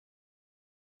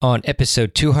On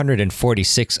episode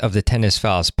 246 of the Tennis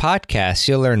Files podcast,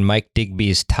 you'll learn Mike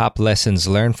Digby's top lessons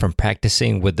learned from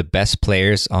practicing with the best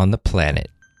players on the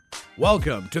planet.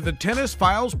 Welcome to the Tennis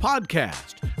Files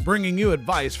podcast, bringing you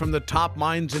advice from the top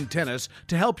minds in tennis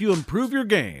to help you improve your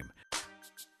game.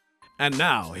 And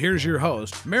now, here's your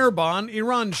host, Mehrbon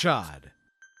Iranshad.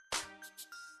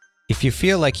 If you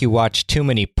feel like you watch too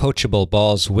many poachable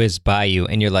balls whiz by you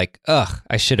and you're like, ugh,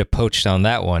 I should have poached on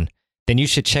that one, then you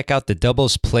should check out the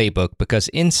Doubles Playbook, because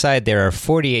inside there are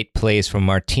 48 plays from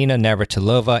Martina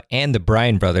Navratilova and the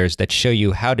Bryan brothers that show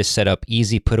you how to set up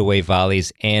easy put-away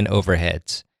volleys and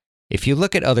overheads. If you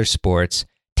look at other sports,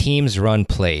 teams run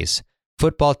plays.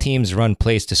 Football teams run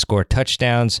plays to score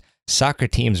touchdowns, soccer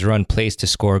teams run plays to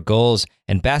score goals,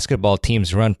 and basketball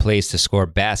teams run plays to score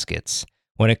baskets.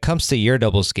 When it comes to your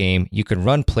doubles game, you can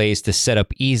run plays to set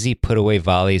up easy put-away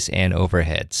volleys and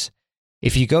overheads.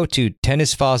 If you go to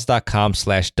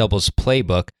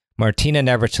tennisfiles.com/doublesplaybook, Martina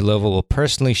Navratilova will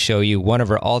personally show you one of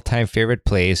her all-time favorite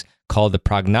plays called the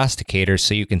Prognosticator,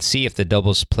 so you can see if the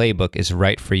Doubles Playbook is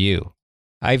right for you.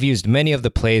 I've used many of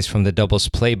the plays from the Doubles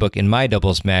Playbook in my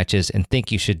doubles matches and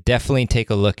think you should definitely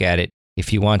take a look at it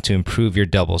if you want to improve your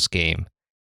doubles game.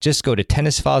 Just go to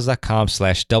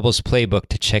tennisfiles.com/doublesplaybook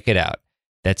to check it out.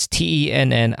 That's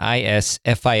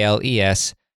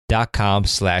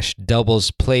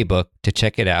tennisfiles.com/doublesplaybook to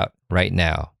check it out right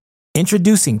now.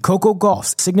 Introducing Coco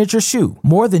Gauff's signature shoe,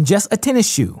 more than just a tennis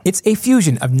shoe. It's a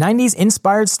fusion of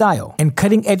 90s-inspired style and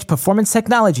cutting-edge performance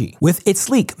technology. With its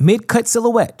sleek mid-cut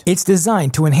silhouette, it's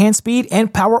designed to enhance speed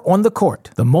and power on the court.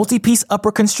 The multi-piece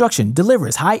upper construction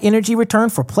delivers high-energy return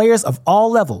for players of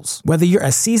all levels. Whether you're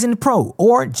a seasoned pro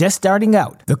or just starting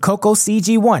out, the Coco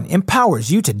CG1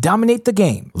 empowers you to dominate the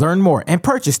game. Learn more and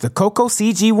purchase the Coco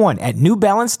CG1 at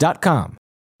newbalance.com.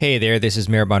 Hey there, this is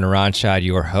Mehrbon Iranshad,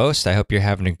 your host. I hope you're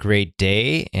having a great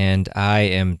day, and I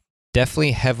am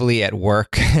definitely heavily at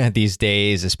work these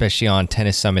days, especially on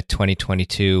Tennis Summit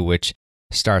 2022, which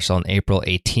starts on April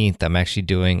 18th. I'm actually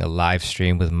doing a live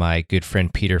stream with my good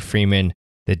friend Peter Freeman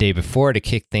the day before to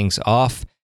kick things off.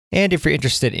 And if you're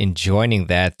interested in joining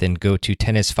that, then go to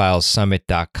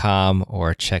tennisfilesummit.com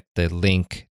or check the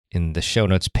link in the show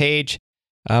notes page.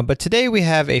 But today we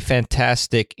have a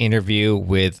fantastic interview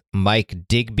with Mike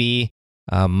Digby.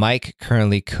 Mike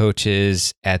currently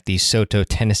coaches at the Soto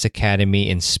Tennis Academy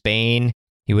in Spain.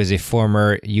 He was a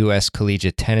former U.S.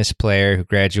 collegiate tennis player who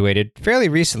graduated fairly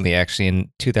recently, actually in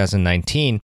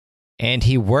 2019. And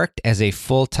he worked as a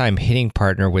full-time hitting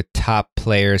partner with top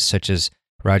players such as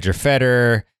Roger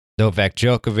Federer, Novak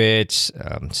Djokovic,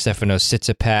 Stefanos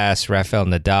Tsitsipas, Rafael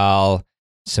Nadal,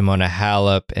 Simona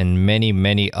Halep, and many,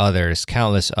 many others,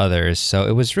 countless others. So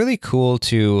it was really cool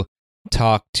to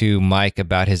talk to Mike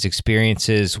about his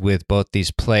experiences with both these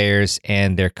players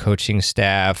and their coaching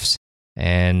staffs,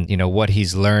 and what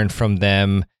he's learned from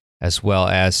them, as well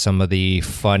as some of the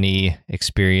funny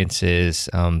experiences,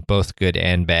 both good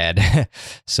and bad.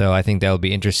 So I think that will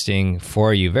be interesting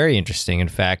for you, very interesting, in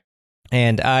fact.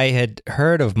 And I had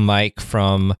heard of Mike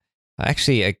from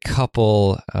actually a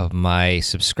couple of my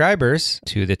subscribers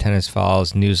to the Tennis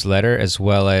Files newsletter, as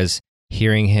well as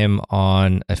hearing him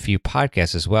on a few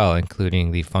podcasts as well,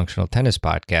 including the Functional Tennis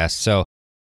Podcast. So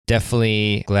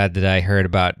definitely glad that I heard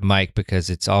about Mike,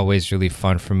 because it's always really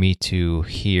fun for me to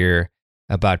hear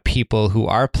about people who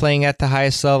are playing at the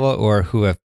highest level or who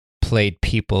have played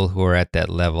people who are at that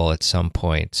level at some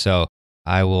point. So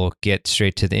I will get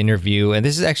straight to the interview. And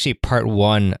this is actually part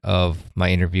one of my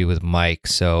interview with Mike.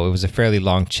 So it was a fairly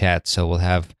long chat. So we'll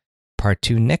have part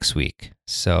two next week.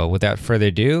 So without further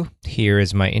ado, here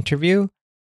is my interview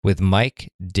with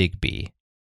Mike Digby.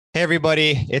 Hey,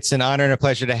 everybody. It's an honor and a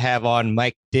pleasure to have on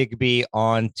Mike Digby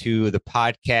onto the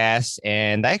podcast.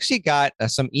 And I actually got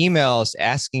some emails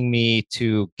asking me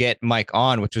to get Mike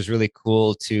on, which was really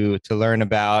cool to learn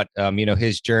about,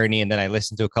 his journey. And then I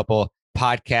listened to a couple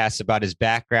podcasts about his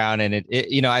background, and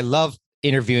I love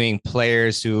interviewing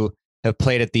players who have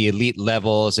played at the elite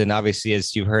levels. And obviously,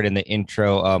 as you heard in the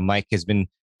intro, Mike has been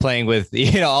playing with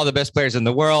all the best players in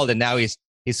the world, and now he's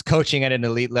coaching at an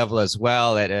elite level as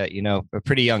well at a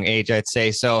pretty young age, I'd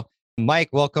say. So Mike,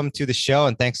 welcome to the show,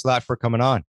 and thanks a lot for coming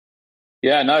on.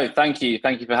 Yeah, no, thank you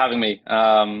for having me.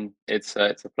 It's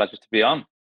a pleasure to be on.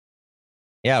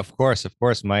 Yeah, of course,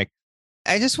 Mike.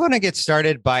 I just want to get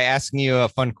started by asking you a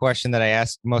fun question that I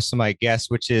ask most of my guests,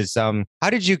 which is, how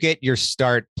did you get your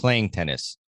start playing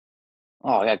tennis?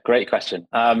 Oh yeah, great question.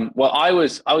 Well, I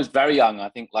was very young. I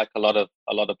think like a lot of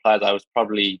players, I was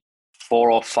probably 4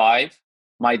 or 5.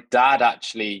 My dad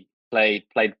actually played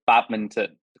badminton to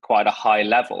quite a high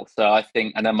level. So I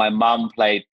think, and then my mum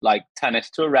played like tennis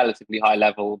to a relatively high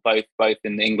level, both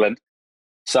in England.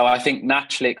 So I think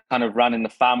naturally it kind of ran in the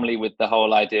family with the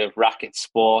whole idea of racket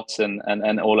sports and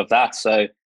all of that. So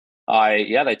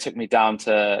they took me down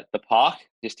to the park,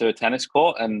 just to a tennis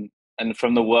court, and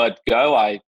from the word go,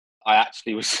 I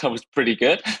actually was I was pretty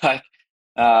good. Like,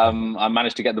 I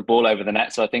managed to get the ball over the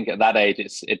net. So I think at that age,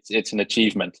 it's an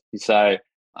achievement. So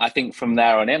I think from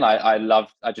there on in,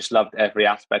 I just loved every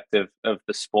aspect of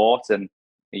the sport, and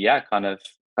kind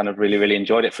of really really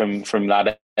enjoyed it from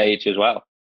that age as well.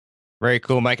 Very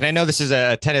cool, Mike. And I know this is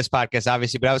a tennis podcast,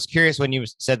 obviously, but I was curious when you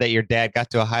said that your dad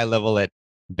got to a high level at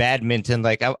badminton.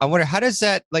 Like, I wonder, how does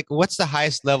that, like, what's the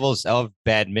highest levels of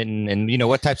badminton, and,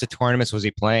 what types of tournaments was he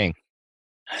playing?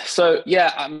 So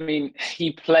yeah, I mean,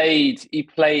 he played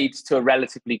to a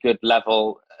relatively good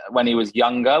level when he was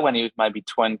younger, when he was maybe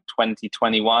 20,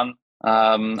 21.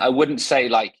 I wouldn't say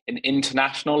like an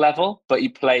international level, but he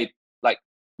played like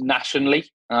nationally,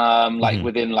 like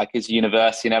within like his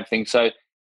university and everything. So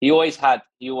he always had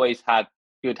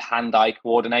good hand-eye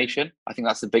coordination. I think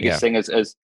that's the biggest thing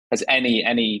as any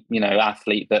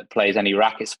athlete that plays any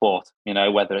racket sport,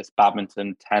 whether it's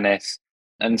badminton, tennis.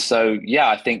 And so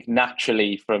I think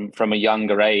naturally from a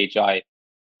younger age, I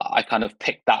kind of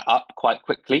picked that up quite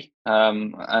quickly.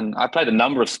 And I played a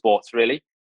number of sports really,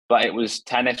 but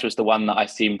tennis was the one that I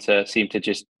seemed to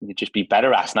just be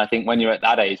better at. And I think when you're at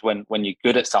that age, when you're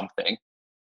good at something,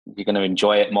 you're going to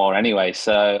enjoy it more anyway.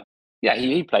 So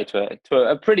he played to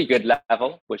a pretty good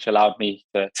level, which allowed me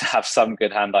to have some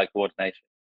good hand-eye coordination.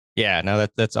 Yeah, no,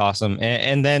 that's awesome.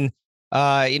 And then,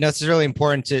 it's really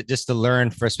important to learn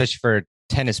especially for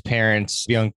tennis parents,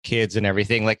 young kids and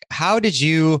everything. Like, how did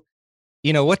you,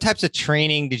 what types of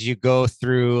training did you go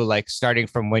through? Like starting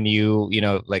from when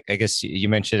like, I guess you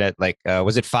mentioned at like,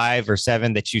 was it 5 or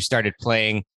 7 that you started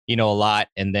playing, a lot?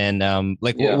 And then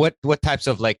what types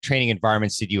of like training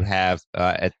environments did you have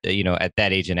at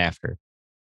that age and after?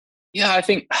 Yeah, I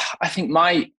think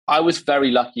I was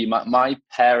very lucky. My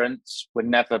parents were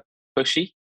never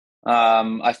pushy.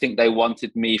 I think they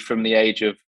wanted me from the age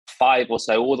of 5 or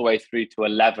so all the way through to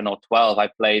 11 or 12. I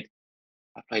played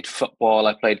football,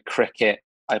 I played cricket,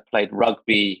 I played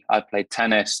rugby, I played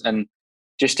tennis, and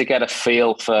just to get a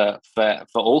feel for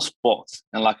all sports.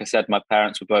 And like I said, my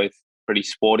parents were both pretty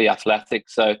sporty, athletic,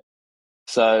 so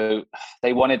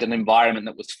they wanted an environment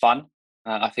that was fun.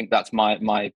 I think that's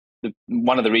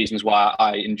one of the reasons why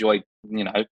I enjoy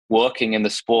working in the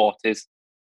sport is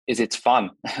it's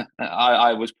fun.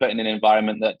 I was put in an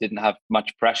environment that didn't have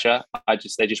much pressure.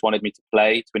 They just wanted me to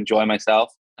play, to enjoy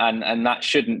myself. And that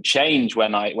shouldn't change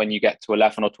when you get to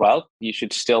 11 or 12. You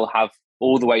should still have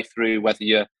all the way through, whether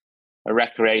you're a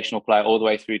recreational player, all the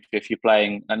way through to if you're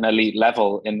playing an elite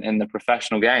level in the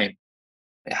professional game.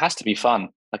 It has to be fun.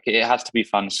 Like, it has to be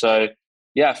fun. So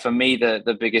for me,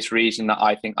 the biggest reason that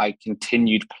I think I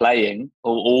continued playing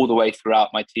all the way throughout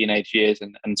my teenage years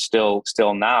and still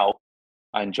now,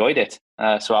 I enjoyed it.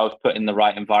 So I was put in the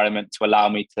right environment to allow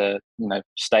me to,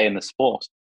 stay in the sport.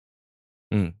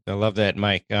 I love that,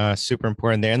 Mike. Super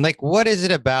important there. And like, what is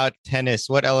it about tennis?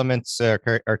 What elements or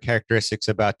characteristics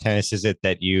about tennis is it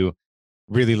that you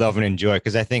really love and enjoy?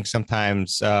 Because I think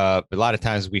sometimes, a lot of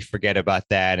times we forget about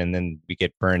that and then we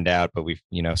get burned out. But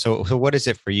so what is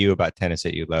it for you about tennis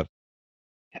that you love?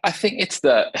 I think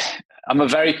I'm a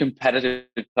very competitive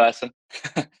person,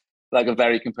 like a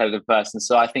very competitive person.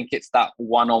 So I think it's that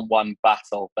one-on-one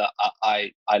battle that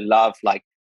I love. Like,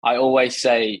 I always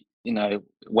say,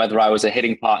 whether I was a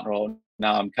hitting partner or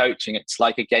now I'm coaching, it's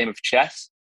like a game of chess.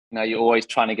 You're always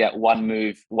trying to get one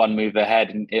move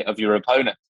ahead of your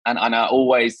opponent. And I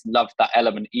always loved that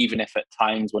element, even if at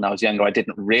times when I was younger, I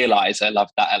didn't realize I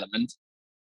loved that element.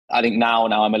 I think now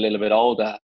I'm a little bit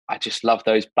older, I just love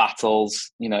those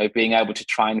battles, being able to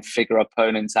try and figure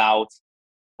opponents out.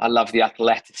 I love the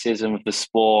athleticism of the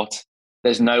sport.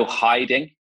 There's no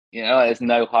hiding, there's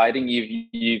no hiding.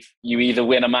 You either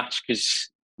win a match because,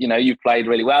 you played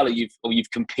really well, or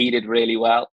you've competed really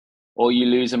well, or you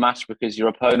lose a match because your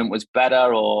opponent was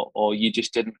better, or you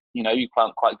just didn't, you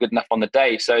weren't quite good enough on the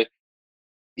day. So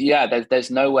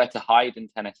there's nowhere to hide in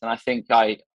tennis. And I think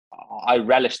I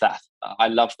relish that. I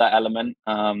love that element.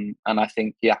 And I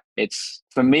think, it's,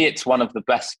 for me, it's one of the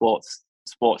best sports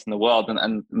in the world.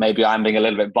 And maybe I'm being a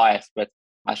little bit biased, but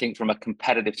I think from a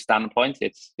competitive standpoint,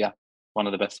 it's one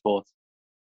of the best sports.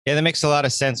 Yeah, that makes a lot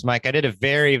of sense, Mike. I did a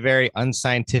very, very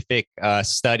unscientific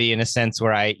study in a sense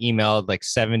where I emailed like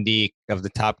 70 of the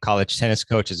top college tennis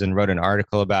coaches and wrote an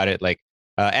article about it, like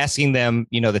asking them,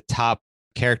 the top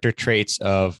character traits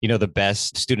of, the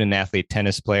best student athlete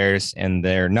tennis players, and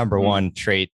their number one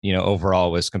trait,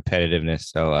 overall was competitiveness.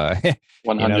 So,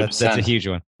 100%. That's a huge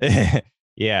one.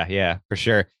 Yeah, for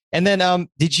sure. And then,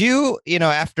 did you,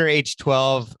 after age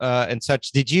 12 and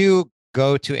such, did you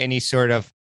go to any sort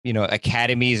of,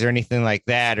 academies or anything like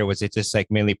that? Or was it just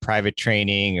like mainly private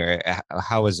training, or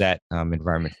how was that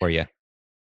environment for you?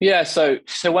 Yeah, so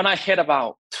when I hit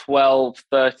about 12,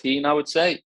 13, I would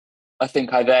say, I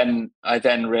think I then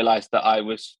realized that I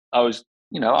was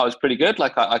pretty good.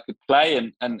 Like I could play,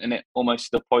 and it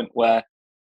almost to the point where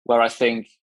I think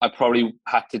I probably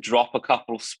had to drop a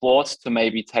couple of sports to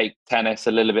maybe take tennis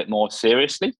a little bit more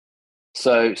seriously.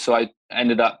 So I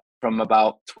ended up from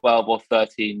about 12 or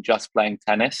 13 just playing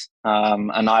tennis.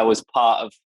 And I was part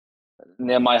of,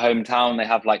 near my hometown, they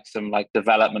have like some like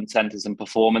development centers and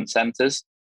performance centers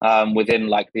within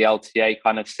like the LTA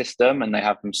kind of system, and they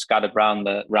have them scattered around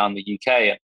the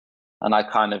UK. And I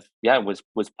kind of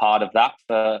was part of that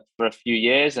for a few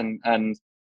years, and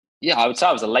yeah, I would say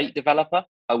I was a late developer.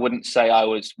 I wouldn't say I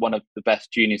was one of the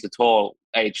best juniors at all,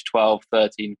 age 12,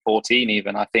 13, 14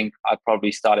 even. I think I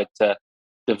probably started to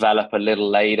develop a little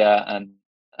later,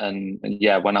 and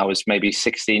yeah, when I was maybe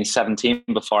 16, 17,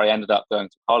 before I ended up going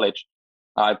to college,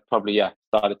 I probably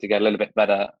started to get a little bit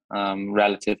better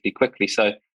relatively quickly.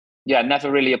 So yeah,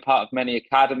 never really a part of many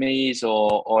academies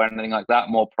or anything like that,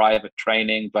 more private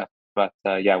training, but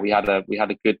yeah, we had a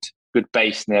good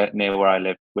base near where I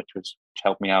lived, which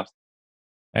helped me out.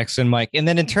 Excellent, Mike. And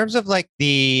then in terms of like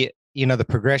the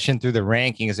progression through the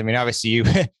rankings, I mean, obviously you,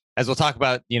 as we'll talk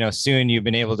about, soon, you've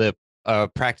been able to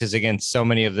practice against so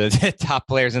many of the top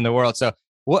players in the world. So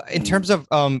what, in terms of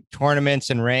tournaments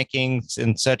and rankings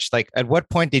and such, like at what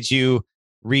point did you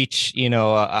reach,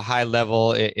 a high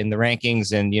level in the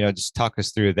rankings, and, just talk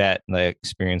us through that like,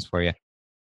 experience for you?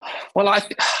 Well,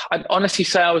 I'd honestly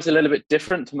say I was a little bit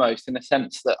different to most, in the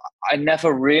sense that I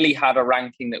never really had a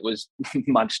ranking that was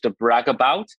much to brag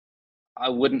about. I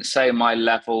wouldn't say my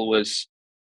level was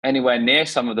anywhere near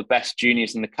some of the best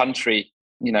juniors in the country,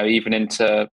 even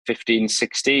into 15,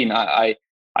 16. I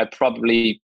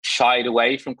probably shied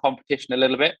away from competition a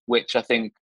little bit, which I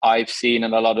think I've seen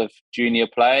in a lot of junior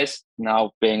players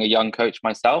now, being a young coach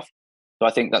myself. So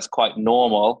I think that's quite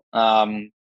normal.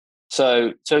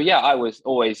 So yeah, I was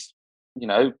always,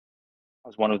 I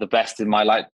was one of the best in my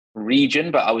like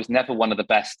region, but I was never one of the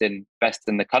best in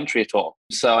the country at all.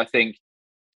 So I think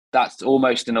that's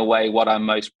almost in a way what I'm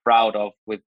most proud of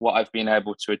with what I've been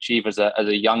able to achieve as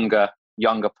a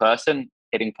younger person,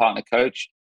 hitting partner coach.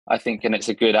 I think, and it's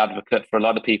a good advocate for a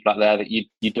lot of people out there, that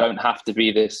you don't have to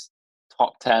be this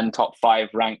top 10, top 5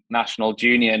 ranked national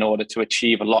junior in order to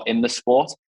achieve a lot in the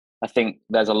sport. I think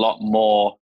there's a lot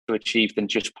more to achieve than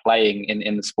just playing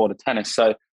in the sport of tennis.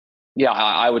 So yeah,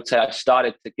 I would say I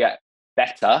started to get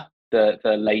better the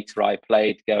later I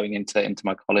played, going into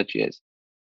my college years.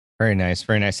 Very nice,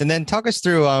 very nice. And then talk us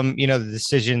through, the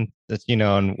decision that,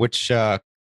 on which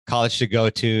college to go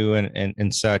to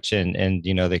and such, and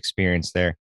the experience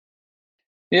there.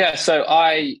 Yeah, so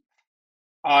I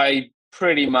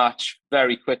pretty much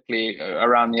very quickly,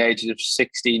 around the ages of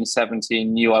 16,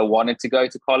 17, knew I wanted to go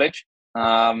to college.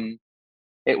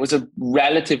 It was a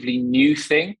relatively new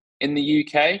thing in the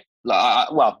UK.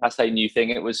 Well, I say new thing.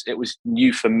 It was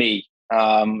new for me.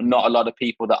 Not a lot of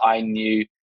people that I knew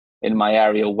in my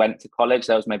area went to college.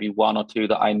 There was maybe one or two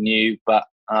that I knew, but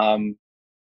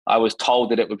I was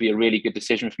told that it would be a really good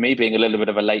decision for me, being a little bit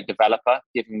of a late developer,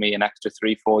 giving me an extra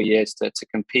 3-4 years to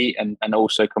compete, and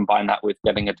also combine that with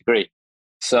getting a degree.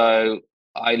 So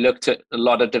I looked at a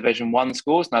lot of Division 1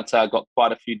 schools, and I'd say I got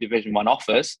quite a few Division 1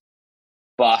 offers,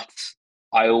 but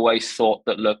I always thought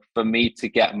that, look, for me to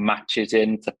get matches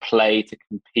in, to play, to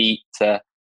compete, to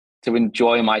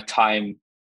enjoy my time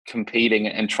competing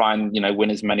and try and,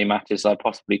 win as many matches as I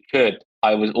possibly could,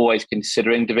 I was always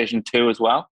considering Division 2 as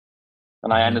well.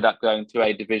 And I ended up going to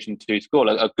a Division 2 school,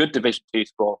 a good Division 2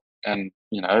 school. And,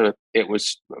 it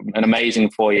was an amazing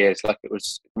 4 years. Like, it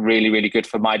was really, really good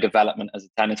for my development as a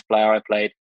tennis player. I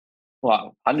played,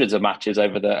 hundreds of matches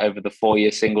over the 4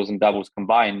 year singles and doubles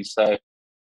combined. So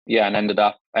yeah, and ended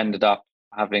up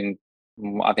having,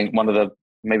 I think,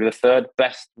 maybe the third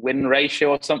best win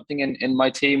ratio or something in my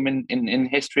team in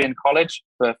history in college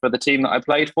for the team that I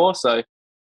played for. So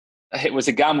it was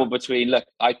a gamble between, look,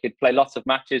 I could play lots of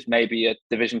matches, maybe at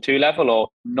Division 2 level, or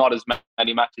not as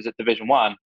many matches at Division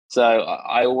 1. So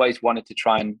I always wanted to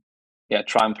try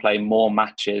and play more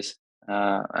matches.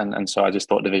 And so I just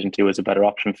thought Division 2 was a better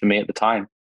option for me at the time.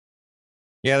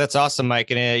 Yeah, that's awesome, Mike.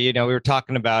 And, we were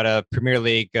talking about Premier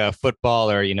League football,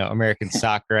 or, American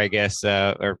soccer, I guess,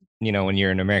 or, when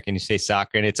you're an American, you say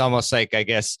soccer. And it's almost like, I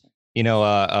guess,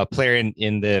 a player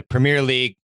in the Premier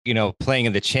League, playing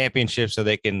in the championship so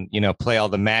they can, play all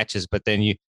the matches. But then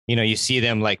you you see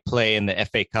them like play in the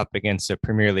FA Cup against a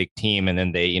Premier League team, and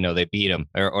then they beat them,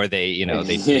 or they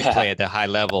Yeah, play at the high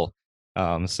level.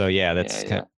 So yeah, that's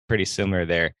kind yeah. of pretty similar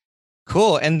there.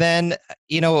 Cool. And then,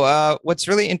 what's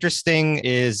really interesting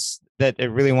is that I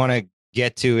really want to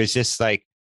get to is just like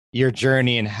your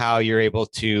journey and how you're able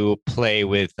to play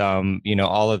with,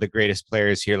 all of the greatest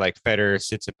players here, like Federer,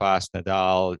 Tsitsipas,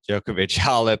 Nadal, Djokovic,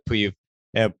 Halep, who you've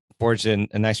forged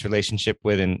a nice relationship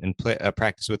with and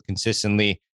practice with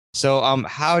consistently. So,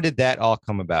 how did that all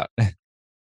come about?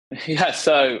 Yeah,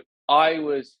 so I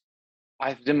was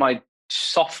in my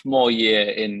sophomore year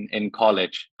in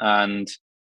college, and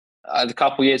a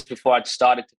couple of years before I'd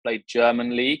started to play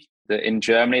German league. In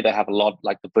Germany, they have a lot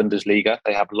like the Bundesliga.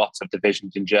 They have lots of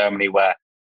divisions in Germany where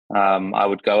I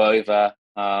would go over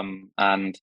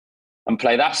and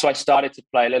play that. So I started to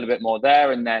play a little bit more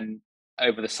there, and then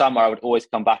over the summer, I would always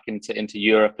come back into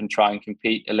Europe and try and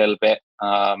compete a little bit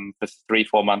for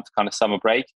 3-4 months, kind of summer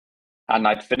break. And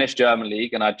I'd finished German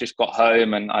league, and I'd just got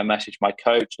home, and I messaged my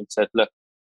coach and said, "Look,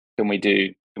 can we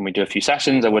do a few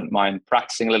sessions? I wouldn't mind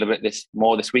practicing a little bit this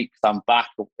week because I'm back,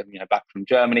 back from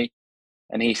Germany."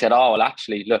 And he said, "Oh, well,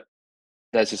 actually, look,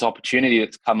 there's this opportunity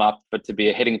that's come up to be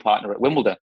a hitting partner at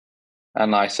Wimbledon."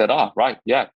 And I said, "Oh, right,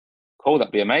 yeah, cool,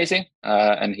 that'd be amazing."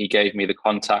 And he gave me the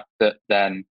contact that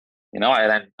then,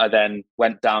 I then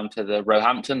went down to the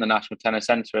Roehampton, the National Tennis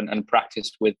Centre, and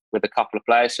practiced with a couple of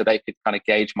players so they could kind of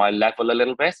gauge my level a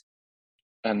little bit.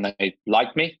 And they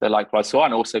liked me. They liked what I saw.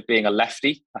 And also being a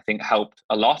lefty, I think helped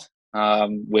a lot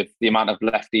with the amount of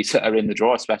lefties that are in the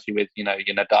draw, especially with, your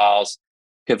Nadals,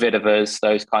 Kvitova,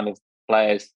 those kind of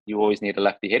players. You always need a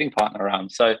lefty hitting partner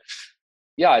around. So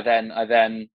yeah, I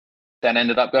then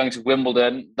ended up going to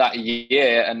Wimbledon that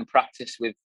year and practiced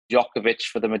with Djokovic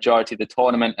for the majority of the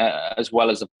tournament, as well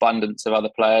as abundance of other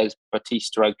players,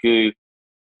 Bautista Agut,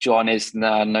 John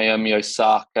Isner, Naomi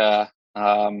Osaka,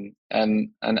 and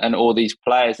all these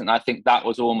players. And I think that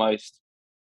was almost,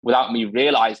 without me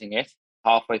realizing it,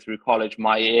 halfway through college,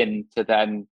 my in to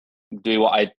then do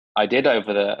what I did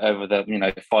over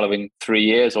the following 3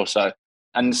 years or so,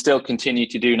 and still continue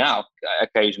to do now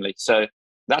occasionally. So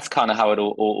that's kind of how it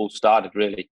all started,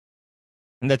 really.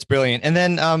 And that's brilliant. And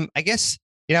then I guess,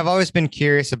 I've always been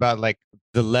curious about like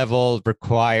the level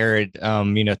required,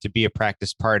 to be a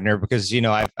practice partner, because,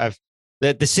 I've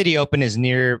the City Open is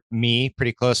near me,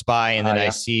 pretty close by, and then I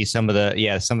see some of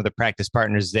the practice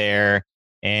partners there.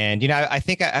 And, I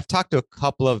think I've talked to a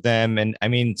couple of them, and I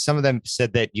mean, some of them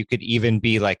said that you could even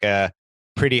be like a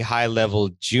pretty high level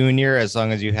junior as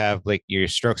long as you have like your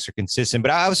strokes are consistent.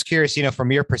 But I was curious,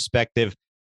 from your perspective,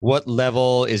 what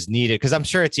level is needed? Because I'm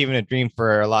sure it's even a dream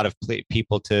for a lot of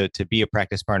people to be a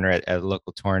practice partner at a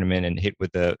local tournament and hit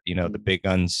with the big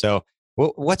guns. So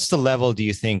what's the level do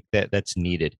you think that's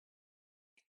needed?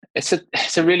 It's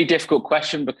a really difficult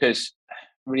question, because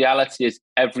reality is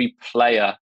every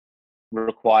player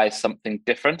requires something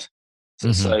different.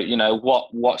 So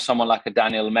what someone like a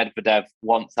Daniil Medvedev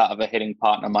wants out of a hitting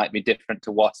partner might be different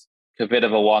to what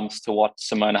Kvitova wants, to what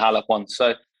Simona Halep wants.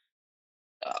 So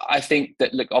I think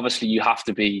that, look, obviously you have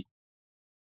to be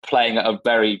playing at a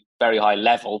very, very high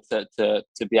level to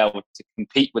be able to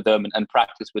compete with them and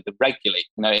practice with them regularly.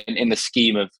 In the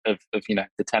scheme of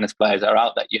the tennis players that are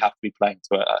out there, you have to be playing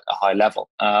to a high level.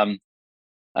 And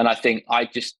I think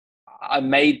I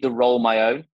made the role my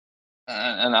own.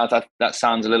 And that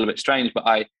sounds a little bit strange, but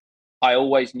I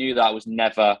always knew that I was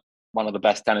never one of the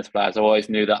best tennis players. I always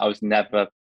knew that I was never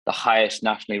the highest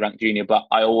nationally ranked junior, but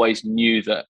I always knew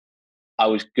that I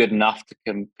was good enough to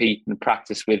compete and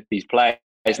practice with these players.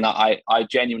 And I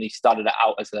genuinely started it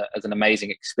out as an amazing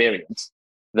experience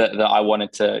that I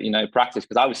wanted to, practice,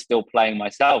 because I was still playing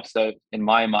myself. So in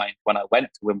my mind, when I went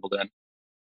to Wimbledon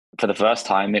for the first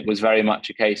time, it was very much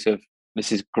a case of,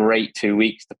 this is great 2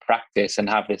 weeks to practice and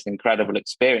have this incredible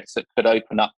experience that could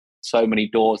open up so many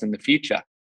doors in the future.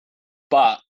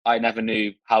 But I never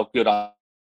knew how good I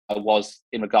was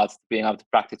in regards to being able to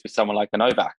practice with someone like a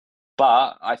Novak.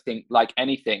 But I think, like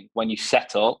anything, when you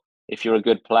settle, if you're a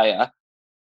good player,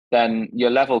 then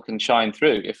your level can shine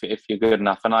through if you're good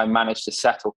enough. And I managed to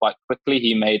settle quite quickly.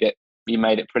 He made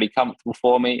it pretty comfortable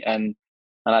for me. And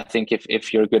I think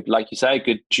if you're a good, like you say, a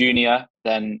good junior,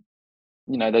 then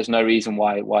there's no reason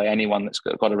why anyone that's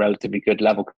got a relatively good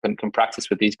level can practice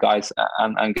with these guys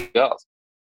and girls.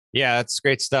 Yeah, that's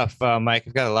great stuff, Mike.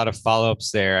 I've got a lot of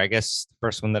follow-ups there. I guess the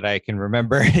first one that I can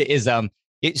remember is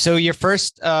so your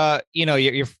first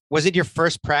was it your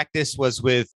first practice was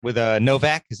with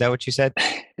Novak? Is that what you said?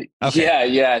 Okay.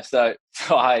 Yeah. So it's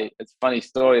a funny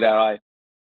story there. I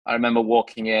remember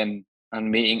walking in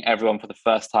and meeting everyone for the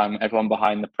first time, everyone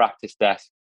behind the practice desk.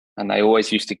 and they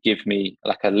always used to give me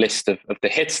like a list of the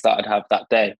hits that I'd have that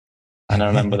day. And I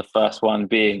remember the first one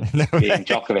being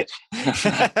Djokovic.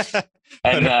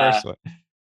 And the first one.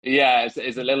 Yeah,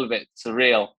 it's a little bit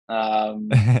surreal.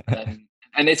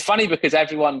 And it's funny because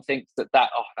everyone thinks that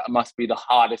must be the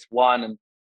hardest one,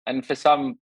 and for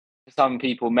some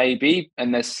people maybe,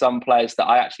 and there's some players that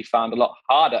I actually found a lot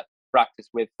harder to practice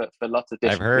with for lots of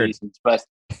different reasons. But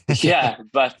yeah,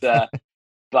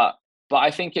 but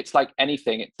I think it's like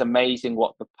anything. It's amazing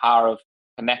what the power of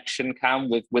connection can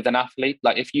with an athlete.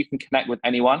 Like if you can connect with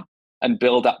anyone and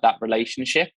build up that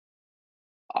relationship.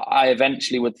 I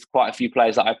eventually, with quite a few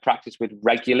players that I practiced with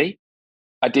regularly,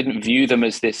 I didn't view them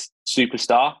as this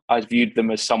superstar. I viewed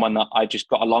them as someone that I just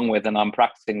got along with and I'm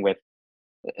practicing with.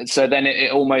 So then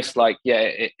it almost like,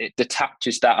 it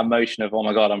detaches that emotion of, oh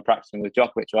my God, I'm practicing with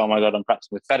Djokovic, or oh my God, I'm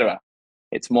practicing with Federer.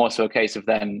 It's more so a case of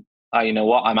then, you know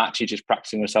what, I'm actually just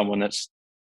practicing with someone that's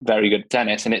very good at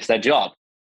tennis and it's their job.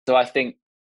 So I think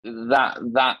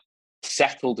that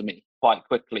settled me quite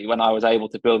quickly when I was able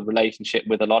to build a relationship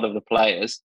with a lot of the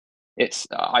players.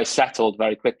 I settled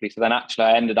very quickly. So then actually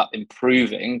I ended up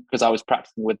improving because I was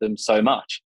practicing with them so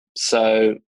much.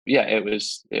 So yeah, it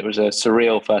was a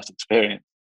surreal first experience.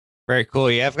 Very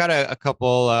cool. Yeah, I've got a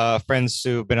couple friends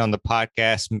who've been on the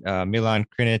podcast, Milan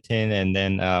Krinitin and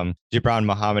then Gibran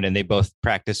Muhammad, and they both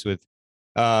practice with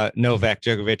Novak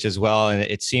Djokovic as well. And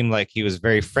it seemed like he was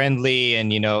very friendly.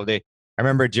 And, you know, I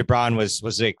remember Gibran was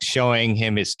like showing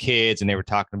him his kids, and they were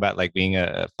talking about like being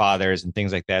fathers and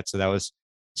things like that. So that was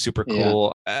super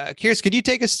cool. Yeah. Curious, could you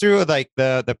take us through like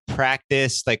the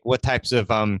practice, like what types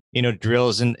of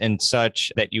drills and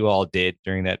such that you all did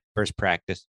during that first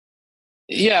practice?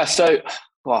 Yeah, so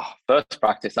first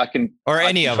practice I can, or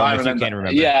any of them if you can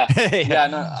remember. Yeah.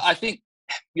 No, I think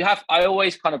I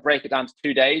always kind of break it down to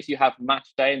 2 days. You have match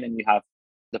day and then you have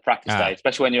the practice day,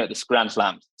 especially when you're at the Grand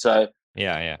Slams. So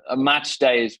yeah, a match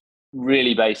day is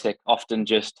really basic, often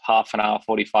just half an hour,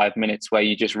 45 minutes, where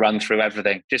you just run through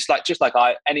everything, just like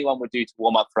anyone would do to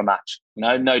warm up for a match.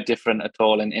 No different at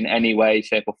all in any way,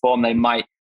 shape or form. They might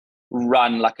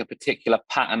run like a particular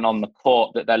pattern on the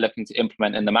court that they're looking to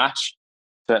implement in the match.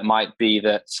 So it might be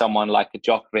that someone like a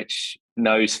Djokovic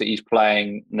knows that he's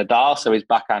playing Nadal, so his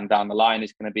backhand down the line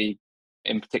is going to be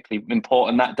particularly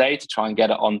important that day to try and get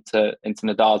it into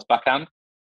Nadal's backhand.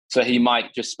 So he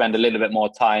might just spend a little bit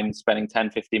more time spending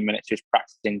 10, 15 minutes just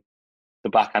practicing the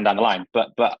backhand down the line.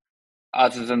 But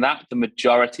other than that, the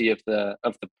majority of the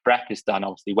prep is done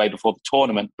obviously way before the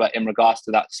tournament. But in regards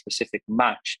to that specific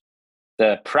match,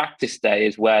 the practice day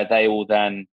is where they will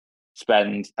then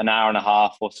spend an hour and a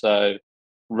half or so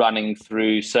running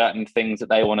through certain things that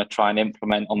they want to try and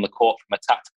implement on the court from a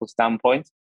tactical standpoint.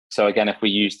 So again, if we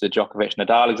use the Djokovic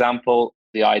Nadal example,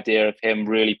 the idea of him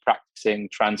really practicing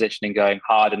transitioning, going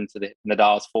hard into the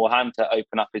Nadal's forehand to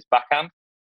open up his backhand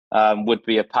would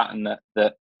be a pattern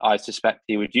that I suspect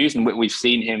he would use, and we've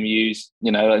seen him use,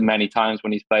 many times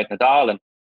when he's played Nadal.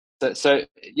 And so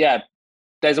yeah,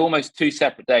 there's almost 2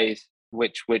 separate days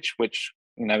which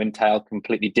entail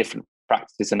completely different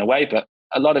practices in a way, but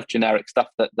a lot of generic stuff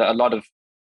that a lot of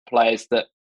players that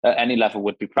at any level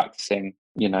would be practicing,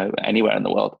 anywhere in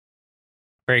the world.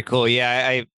 Very cool. Yeah,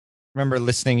 I remember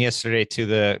listening yesterday to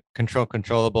the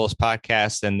Controllables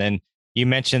podcast, and then you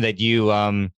mentioned that you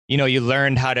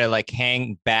learned how to like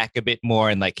hang back a bit more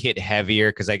and like hit heavier,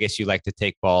 because I guess you like to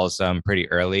take balls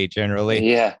pretty early generally.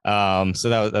 Yeah. So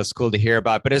that was cool to hear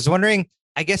about. But I was wondering,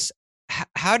 I guess,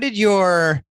 how did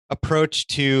your approach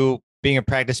to being a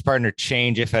practice partner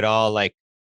change, if at all, like,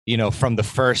 from the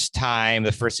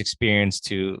first experience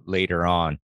to later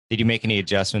on? Did you make any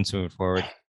adjustments moving forward?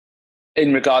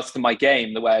 In regards to my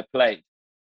game, the way I played?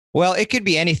 Well, it could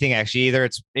be anything, actually.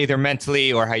 It's either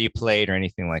mentally or how you played or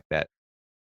anything like that.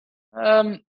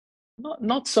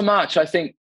 Not so much. I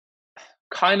think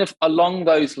kind of along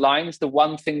those lines, the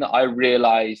one thing that I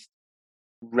realized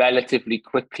relatively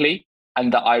quickly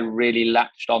and that I really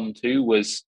latched onto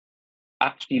was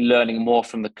actually learning more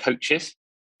from the coaches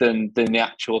than the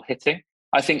actual hitting.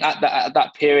 I think at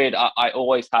that period, I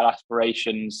always had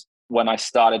aspirations when I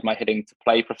started my hitting to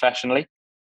play professionally.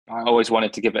 I always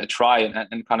wanted to give it a try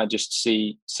and kind of just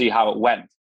see how it went.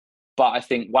 But I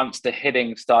think once the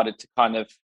hitting started to kind of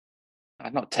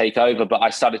not take over, but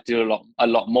I started to do a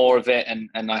lot more of it,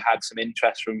 and I had some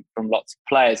interest from lots of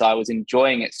players. I was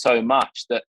enjoying it so much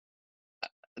that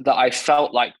I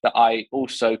felt like that I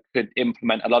also could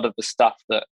implement a lot of the stuff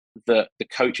that the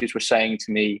coaches were saying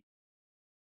to me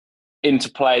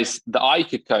into players that I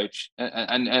could coach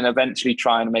and eventually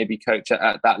try and maybe coach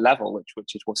at that level,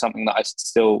 which is something that I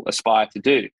still aspire to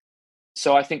do.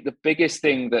 So I think the biggest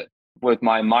thing that with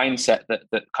my mindset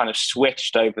that kind of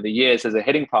switched over the years as a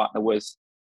hitting partner was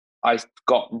I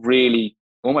got really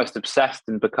almost obsessed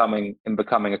in becoming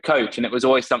a coach. And it was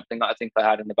always something that I think I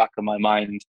had in the back of my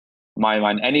mind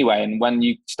anyway. And when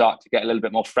you start to get a little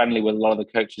bit more friendly with a lot of the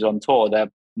coaches on tour,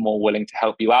 they're more willing to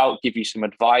help you out, give you some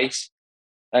advice.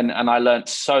 And I learned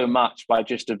so much by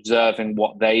just observing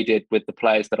what they did with the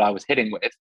players that I was hitting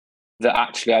with, that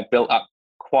actually I built up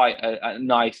quite a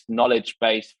nice knowledge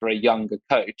base for a younger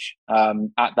coach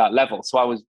at that level. So I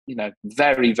was,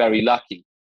 very, very lucky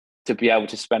to be able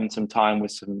to spend some time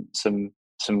with some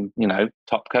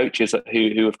top coaches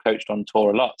who have coached on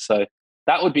tour a lot. So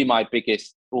that would be my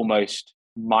biggest almost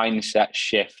mindset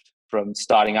shift from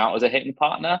starting out as a hitting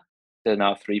partner to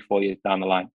now 3-4 years down the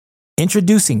line.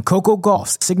 Introducing Coco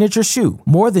Gauff's signature shoe.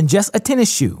 More than just a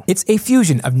tennis shoe, it's a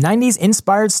fusion of 90s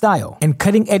inspired style and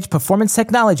cutting-edge performance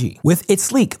technology. With its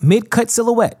sleek mid-cut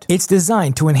silhouette, it's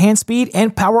designed to enhance speed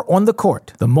and power on the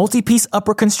court. The multi-piece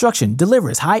upper construction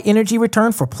delivers high-energy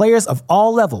return for players of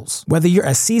all levels. Whether you're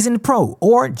a seasoned pro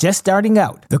or just starting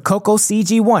out, the Coco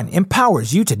CG1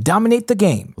 empowers you to dominate the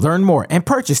game. Learn more and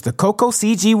purchase the Coco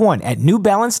CG1 at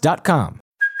newbalance.com.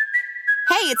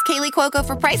 Hey, it's Kaylee Cuoco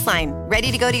for Priceline.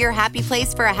 Ready to go to your happy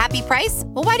place for a happy price?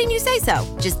 Well, why didn't you say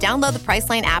so? Just download the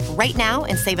Priceline app right now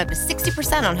and save up to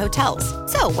 60% on hotels.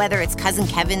 So whether it's Cousin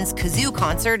Kevin's Kazoo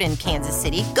Concert in Kansas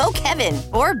City, go Kevin,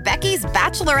 or Becky's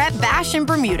Bachelorette Bash in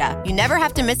Bermuda, you never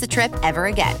have to miss a trip ever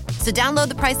again. So download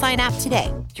the Priceline app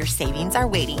today. Your savings are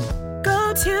waiting.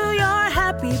 Go to your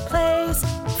happy place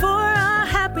for a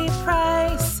happy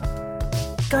price.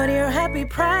 Go to your happy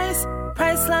price,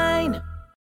 Priceline.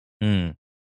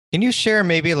 Can you share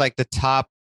maybe like the top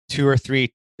 2 or 3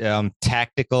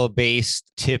 tactical based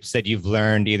tips that you've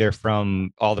learned either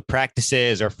from all the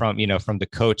practices or from the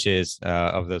coaches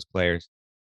of those players?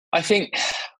 I think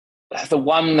the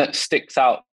one that sticks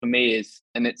out for me is,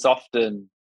 and it's often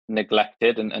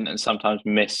neglected and sometimes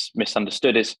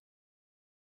misunderstood, is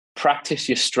practice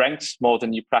your strengths more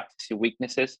than you practice your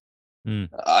weaknesses.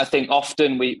 I think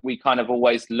often we kind of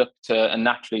always look to, and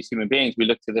naturally as human beings, we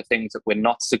look to the things that we're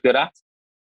not so good at.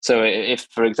 So if,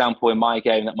 for example, in my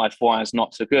game that my forehand is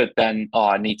not so good, then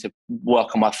I need to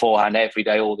work on my forehand every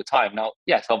day, all the time. Now,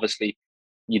 yes, obviously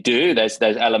you do. There's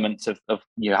elements of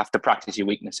you have to practice your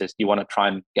weaknesses. You want to try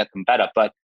and get them better.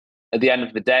 But at the end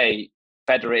of the day,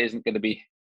 Federer isn't going to be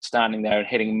standing there and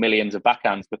hitting millions of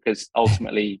backhands, because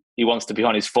ultimately he wants to be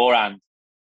on his forehand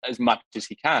as much as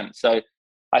he can. So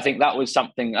I think that was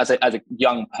something as a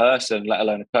young person, let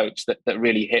alone a coach, that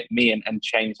really hit me and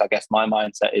changed, I guess, my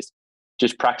mindset is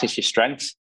just practice your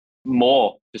strengths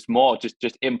more,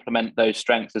 just implement those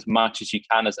strengths as much as you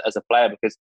can as a player,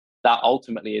 because that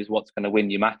ultimately is what's going to win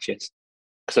you matches.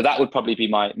 So that would probably be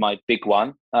my big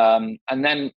one. And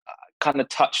then I kind of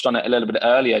touched on it a little bit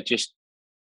earlier, just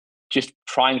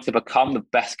trying to become the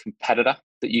best competitor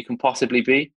that you can possibly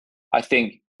be. I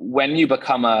think when you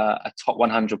become a top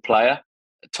 100 player,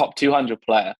 a top 200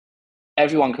 player,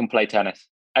 everyone can play tennis.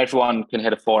 Everyone can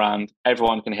hit a forehand.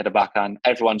 Everyone can hit a backhand.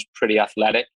 Everyone's pretty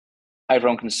athletic.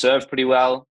 Everyone can serve pretty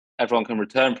well. Everyone can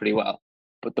return pretty well.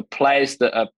 But the players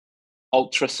that are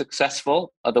ultra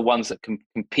successful are the ones that can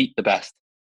compete the best.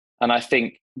 And I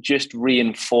think just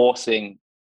reinforcing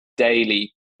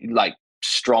daily, like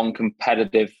strong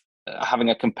competitive, having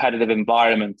a competitive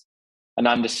environment and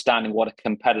understanding what a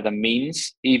competitor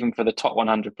means, even for the top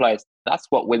 100 players, that's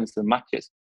what wins the matches.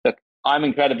 Look, I'm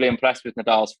incredibly impressed with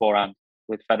Nadal's forehand,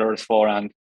 with Federer's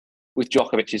forehand, with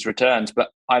Djokovic's returns,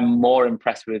 but I'm more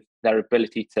impressed with their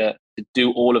ability to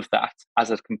do all of that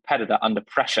as a competitor under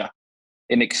pressure,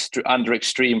 under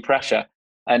extreme pressure.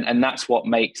 And that's what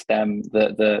makes them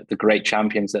the great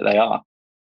champions that they are.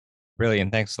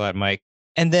 Brilliant. Thanks a lot, Mike.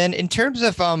 And then in terms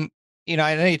of, I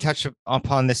know you touched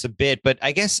upon this a bit, but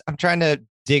I guess I'm trying to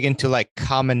dig into like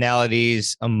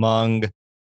commonalities among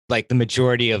like the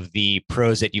majority of the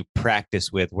pros that you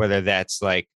practice with, whether that's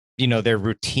like, their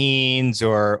routines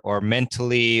or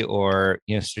mentally or,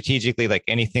 strategically, like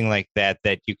anything like that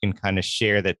you can kind of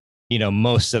share that,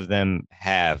 most of them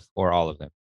have, or all of them.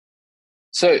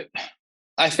 So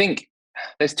I think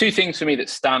there's 2 things for me that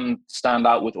stand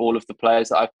out with all of the players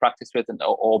that I've practiced with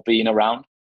or been around.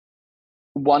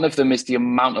 One of them is the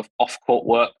amount of off-court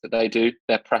work that they do,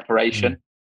 their preparation.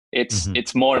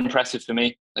 It's more impressive for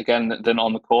me, again, than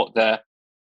on the court. They're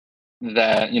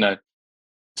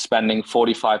spending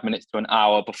 45 minutes to an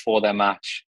hour before their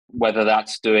match, whether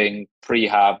that's doing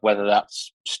prehab, whether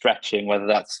that's stretching, whether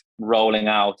that's rolling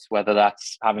out, whether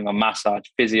that's having a massage,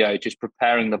 physio, just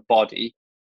preparing the body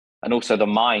and also the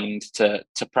mind to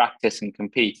practice and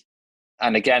compete.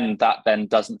 And again, that then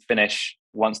doesn't finish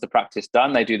once the practice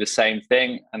done, they do the same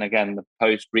thing. And again, the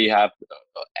post rehab,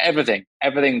 everything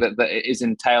that is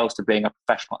entails to being a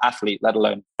professional athlete, let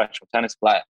alone a professional tennis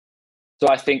player. So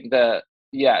I think that,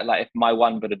 like if my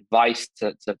one bit of advice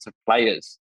to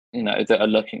players,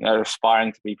 that are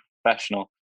aspiring to be professional,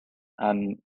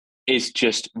 is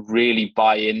just really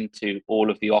buy into all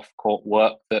of the off-court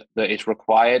work that is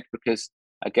required. Because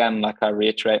again, like I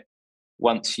reiterate,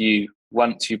 once you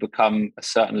become a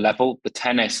certain level, the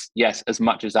tennis, yes, as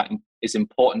much as that is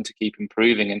important to keep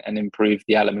improving and improve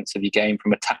the elements of your game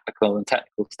from a technical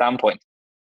standpoint,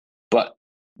 but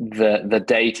the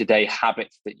day-to-day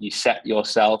habits that you set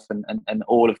yourself and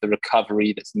all of the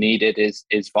recovery that's needed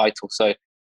is vital. So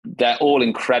they're all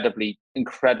incredibly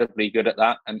good at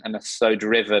that, and are so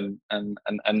driven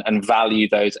and value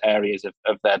those areas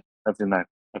of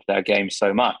their game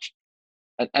so much.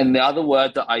 And the other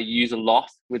word that I use a lot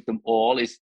with them all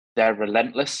is they're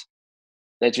relentless.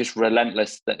 They're just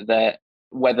relentless. They're,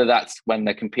 whether that's when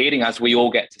they're competing, as we all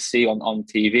get to see on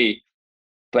TV,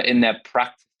 but in their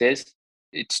practices,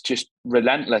 it's just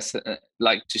relentless,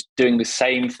 like just doing the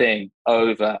same thing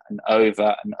over and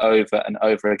over and over and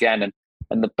over again.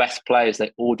 And the best players,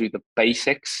 they all do the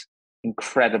basics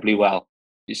incredibly well,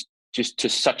 just to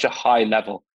such a high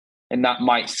level. And that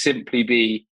might simply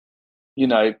be,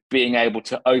 being able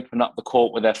to open up the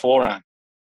court with their forehand.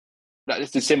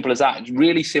 It's as simple as that. It's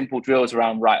really simple drills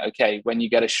around, right, okay, when you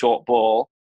get a short ball,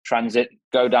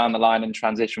 go down the line and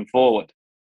transition forward.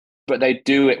 But they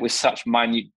do it with such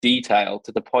minute detail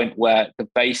to the point where the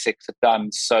basics are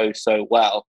done so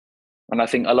well. And I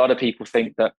think a lot of people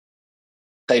think that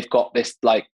they've got this,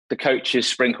 like the coaches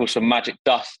sprinkle some magic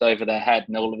dust over their head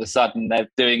and all of a sudden they're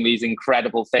doing these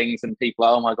incredible things and people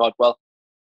are, oh my God, well,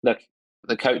 look,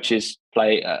 the coaches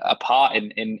play a part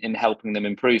in helping them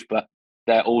improve, but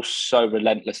they're all so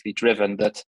relentlessly driven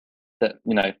that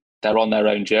they're on their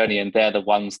own journey and they're the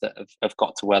ones that have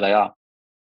got to where they are.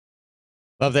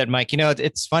 Love that, Mike.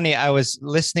 It's funny. I was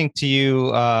listening to you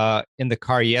in the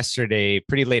car yesterday,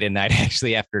 pretty late at night,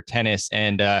 actually, after tennis.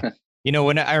 And,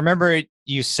 when I remember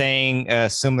you saying a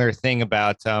similar thing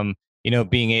about,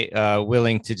 being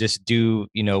willing to just do,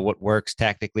 what works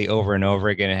tactically over and over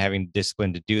again and having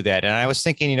discipline to do that. And I was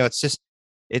thinking, it's just,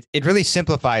 it really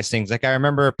simplifies things. Like I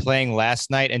remember playing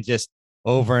last night and just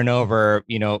over and over,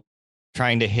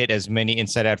 trying to hit as many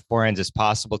inside out forehands as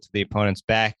possible to the opponent's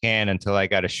backhand until I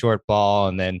got a short ball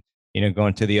and then,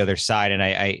 going to the other side. And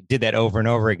I did that over and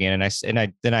over again.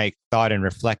 And then I thought and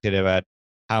reflected about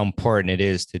how important it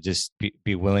is to just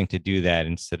be willing to do that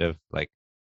instead of like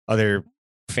other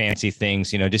fancy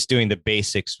things, just doing the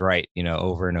basics right,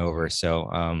 over and over.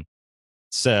 So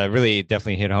it's really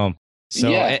definitely hit home. So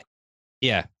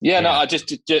yeah. No,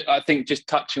 I think just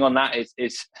touching on that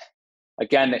is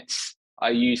again, I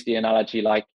use the analogy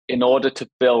like in order to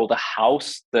build a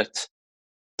house that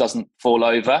doesn't fall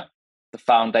over, the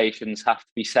foundations have to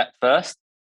be set first,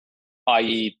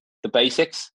 i.e. the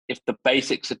basics. If the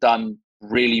basics are done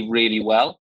really, really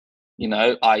well,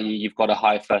 i.e. you've got a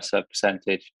high first serve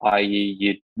percentage, i.e.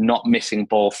 you're not missing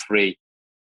ball 3,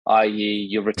 i.e.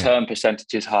 your return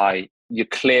percentage is high, you're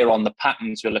clear on the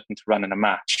patterns you're looking to run in a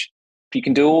match. If you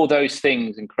can do all those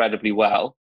things incredibly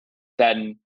well,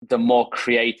 then the more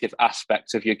creative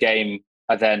aspects of your game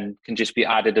can just be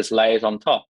added as layers on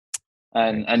top.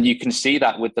 And you can see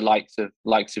that with the likes of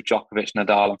Djokovic,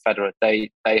 Nadal and Federer.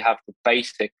 They have the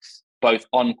basics both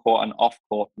on court and off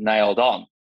court nailed on.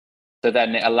 So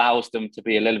then it allows them to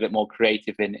be a little bit more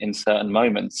creative in certain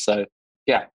moments. So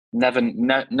yeah, no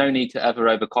need to ever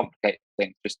overcomplicate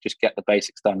things. Just get the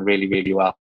basics done really, really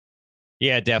well.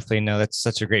 Yeah, definitely. No, that's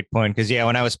such a great point. Because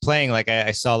when I was playing, like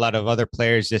I saw a lot of other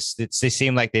players they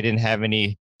seemed like they didn't have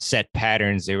any set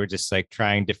patterns. They were just like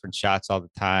trying different shots all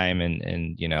the time.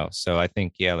 And so I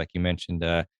think, like you mentioned,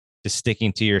 just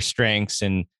sticking to your strengths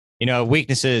and,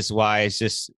 weaknesses wise,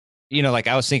 just, like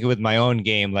I was thinking with my own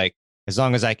game, like as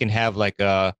long as I can have like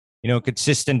a,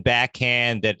 consistent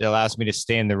backhand that allows me to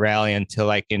stay in the rally until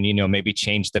I can, maybe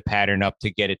change the pattern up to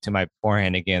get it to my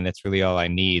forehand again. That's really all I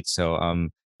need. So,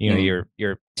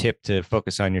 your tip to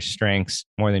focus on your strengths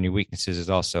more than your weaknesses is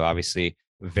also obviously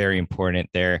very important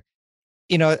there.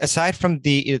 Aside from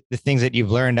the things that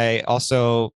you've learned, I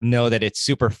also know that it's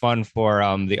super fun for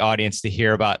the audience to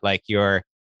hear about like your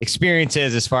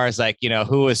experiences as far as like,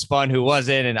 who was fun, who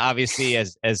wasn't. And obviously,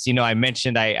 as I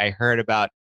mentioned, I heard about,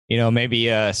 maybe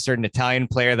a certain Italian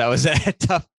player that was a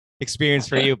tough experience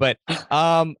for you. But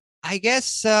I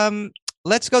guess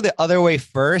let's go the other way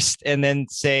first and then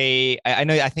say,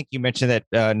 I think you mentioned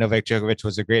that Novak Djokovic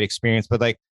was a great experience, but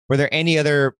like, were there any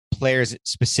other players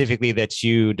specifically that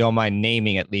you don't mind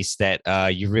naming, at least, that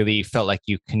you really felt like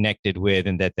you connected with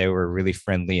and that they were really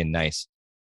friendly and nice?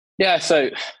 Yeah, so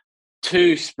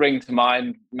two spring to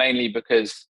mind, mainly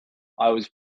because I was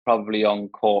probably on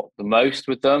court the most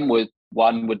with them.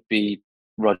 One would be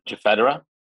Roger Federer,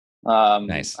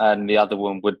 Nice. and the other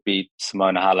one would be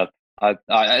Simona Halep.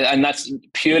 And that's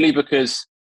purely because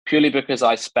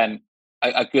I spent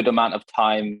a good amount of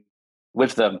time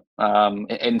with them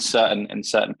in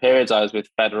certain periods. I was with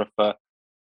Federer for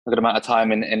a good amount of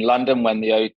time in London when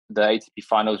the ATP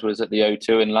Finals was at the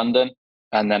O2 in London,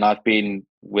 and then I've been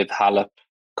with Halep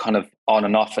kind of on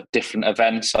and off at different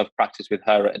events. I've practiced with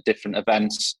her at different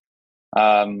events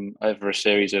over a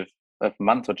series of a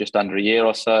month or just under a year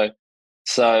or so.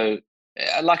 So,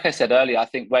 like I said earlier, I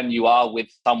think when you are with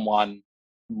someone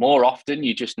more often,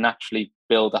 you just naturally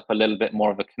build up a little bit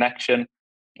more of a connection.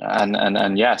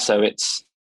 And yeah, so it's,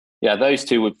 yeah, those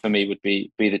two would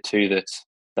be the two that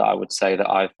I would say that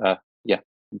I've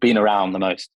been around the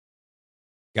most.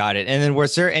 Got it. And then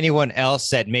was there anyone else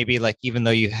that maybe, like, even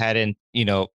though you hadn't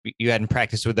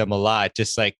practiced with them a lot,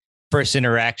 just like first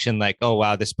interaction, like, oh,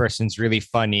 wow, this person's really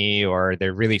funny, or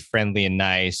they're really friendly and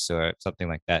nice, or something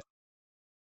like that?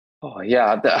 Oh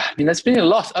yeah. I mean, there's been a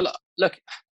lot. Look,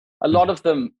 a lot of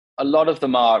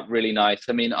them are really nice.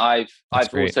 I mean, I've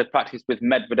also practiced with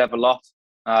Medvedev a lot.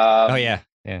 Oh yeah.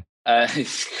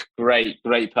 He's great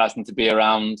person to be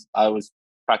around. I was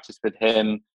practiced with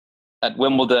him at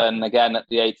Wimbledon, again at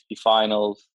the ATP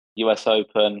Finals, US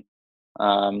Open.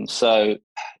 So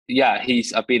yeah,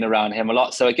 I've been around him a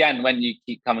lot. So again, when you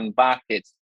keep coming back,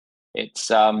 it's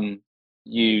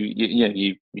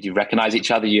you recognize each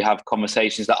other. You have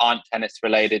conversations that aren't tennis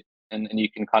related, and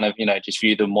you can kind of just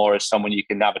view them more as someone you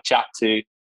can have a chat to.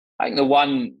 I think the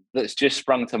one that's just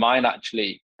sprung to mind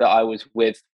actually that I was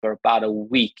with for about a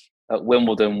week at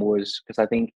Wimbledon was, because I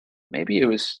think maybe it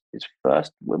was his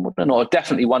first Wimbledon, or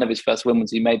definitely one of his first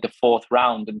Wimbledons. He made the fourth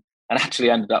round and actually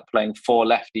ended up playing four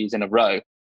lefties in a row,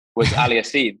 was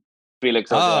Aliassime,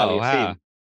 Felix Auger-Aliassime. Wow.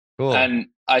 Cool. And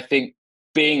I think,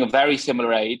 being a very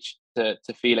similar age to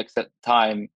Felix at the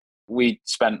time, we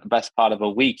spent the best part of a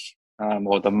week,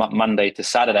 or the Monday to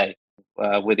Saturday,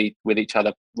 with each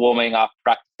other, warming up,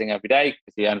 practicing every day,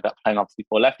 because he ended up playing obviously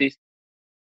four lefties.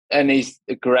 And he's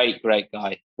a great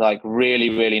guy, like really,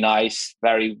 really nice,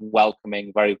 very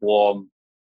welcoming, very warm,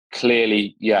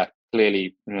 clearly a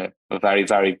very,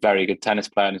 very, very good tennis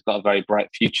player, and he's got a very bright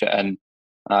future. And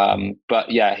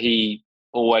but yeah, he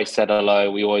always said hello.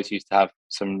 We always used to have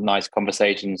some nice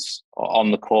conversations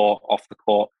on the court, off the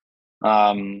court.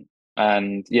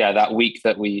 And yeah, that week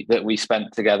that we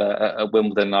spent together at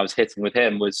Wimbledon, I was hitting with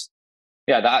him, was,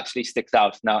 yeah, that actually sticks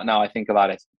out now I think about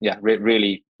it. Yeah,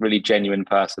 really, really genuine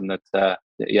person that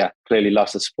clearly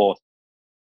loves the sport.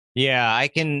 Yeah, I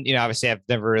can, obviously I've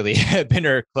never really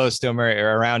been close to him or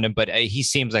around him, but he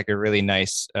seems like a really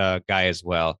nice guy as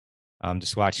well.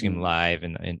 Just watching him live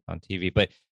and on TV. But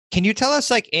can you tell us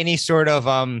like any sort of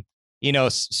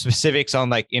specifics on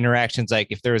like interactions, like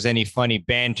if there was any funny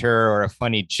banter or a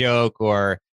funny joke,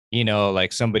 or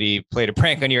like somebody played a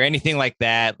prank on you or anything like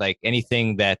that, like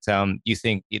anything that you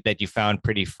think that you found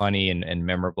pretty funny and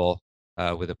memorable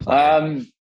with a player?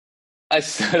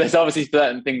 There's obviously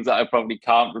certain things that I probably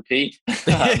can't repeat.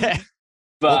 But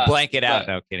we'll blank it out.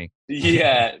 No kidding.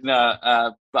 Yeah,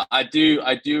 no. But I do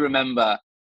remember,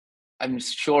 I'm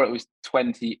sure it was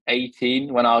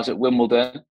 2018 when I was at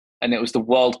Wimbledon, and it was the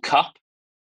World Cup.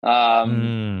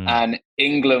 And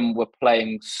England were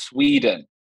playing Sweden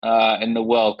in the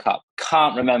World Cup.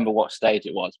 Can't remember what stage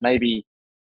it was. Maybe,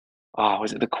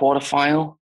 was it the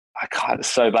quarterfinal? I can't. It's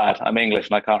so bad. I'm English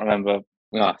and I can't remember.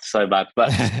 Oh, so bad.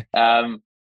 But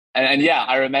and yeah,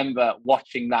 I remember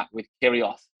watching that with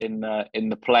Kyrgios in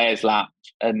the players' lounge.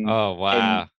 And oh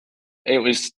wow, it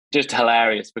was just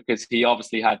hilarious because he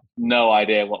obviously had no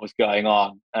idea what was going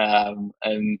on,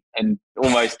 and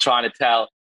almost trying to tell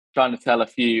a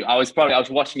few. I was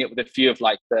watching it with a few of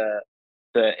like the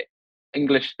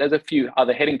English. There's a few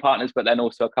other hitting partners, but then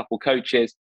also a couple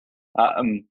coaches.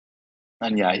 And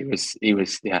yeah, he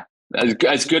was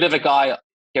as good of a guy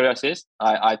Kyrgios is.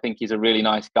 I think he's a really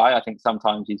nice guy. I think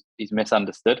sometimes he's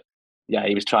misunderstood. Yeah,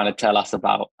 he was trying to tell us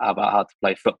about how to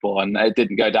play football, and it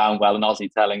didn't go down well. And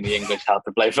Aussie telling the English how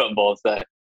to play football. So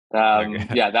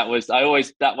yeah, that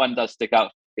one does stick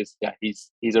out because yeah,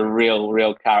 he's a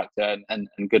real character and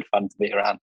good fun to be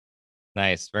around.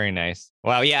 Nice, very nice.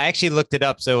 Wow, yeah, I actually looked it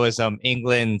up. So it was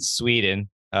England, Sweden,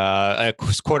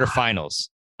 quarterfinals.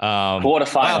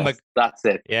 Quarterfinals. Wow, that's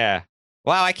it. Yeah.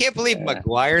 Wow, I can't believe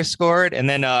Maguire scored, and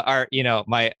then our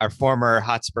former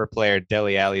Hotspur player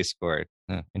Dele Alli scored.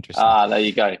 Interesting. There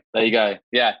you go.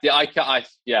 Yeah,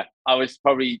 I was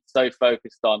probably so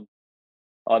focused on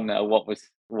what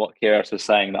Kyrgios was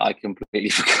saying that I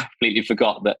completely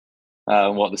forgot that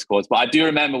what the score was. But I do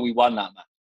remember we won that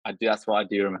match. That's what I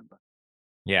do remember.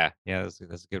 Yeah, that's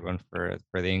a good one for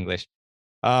the English.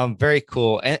 Very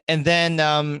cool. And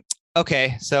then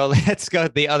okay, so let's go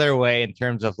the other way in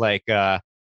terms of like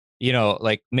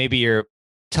like maybe your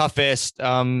toughest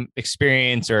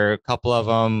experience, or a couple of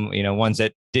them, ones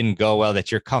that didn't go well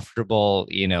that you're comfortable,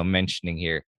 mentioning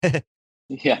here.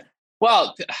 Yeah.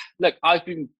 Well, look, I've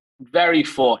been very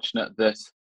fortunate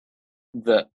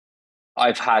that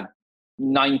I've had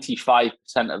 95%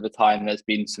 of the time there's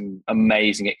been some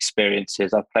amazing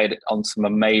experiences. I've played on some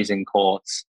amazing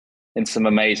courts in some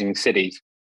amazing cities.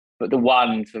 But the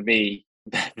one for me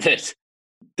that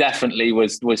definitely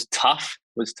was tough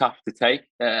to take.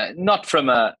 Not from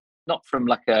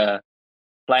like a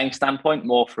playing standpoint,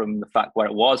 more from the fact where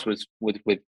it was with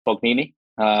Fognini.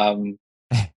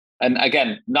 And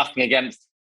again, nothing against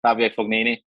Fabio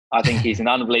Fognini. I think he's an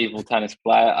unbelievable tennis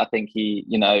player. I think he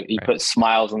puts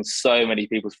smiles on so many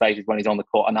people's faces when he's on the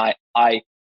court. And I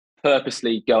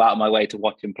purposely go out of my way to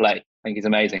watch him play. I think he's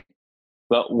amazing.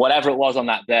 But whatever it was on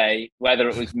that day, whether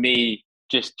it was me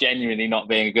just genuinely not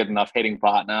being a good enough hitting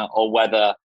partner, or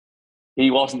whether he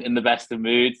wasn't in the best of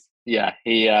moods,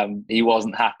 he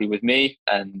wasn't happy with me,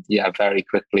 and very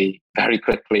quickly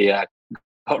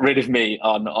got rid of me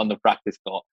on the practice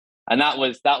court. And that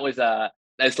was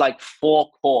there's like 4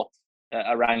 courts at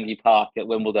Arangi Park at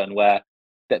Wimbledon where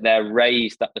that they're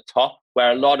raised at the top,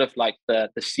 where a lot of like the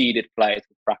seeded players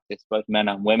would practice, both men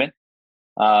and women.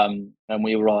 And I think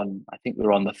we were on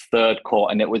the 3rd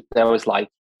court, and there was like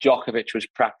Djokovic was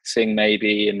practicing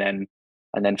maybe, and then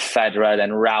Federer,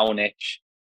 then Raonic,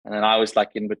 and then I was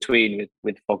like in between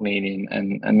with Fognini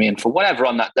and me. And for whatever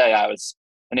on that day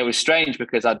and it was strange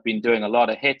because I'd been doing a lot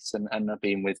of hits and I'd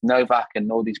been with Novak and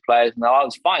all these players, and I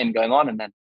was fine going on. And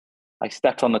then I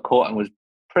stepped on the court and was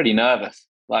pretty nervous,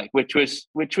 like which was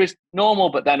normal,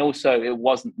 but then also it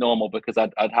wasn't normal because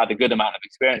I'd had a good amount of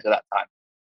experience at that time.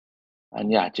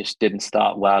 And it just didn't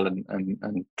start well.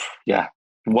 And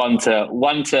one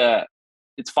to,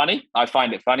 it's funny. I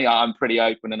find it funny. I'm pretty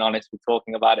open and honest with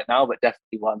talking about it now, but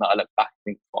definitely one that I look back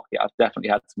and think, fuck yeah, I've definitely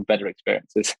had some better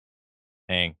experiences.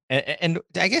 Dang. And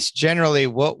I guess generally,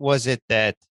 what is it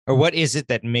that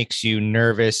makes you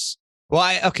nervous?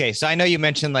 Well, so I know you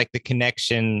mentioned like the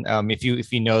connection. If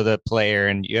you know the player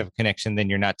and you have a connection, then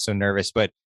you're not so nervous.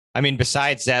 But I mean,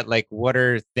 besides that, like, what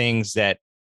are things that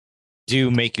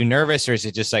do make you nervous, or is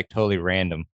it just like totally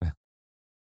random?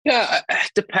 Yeah,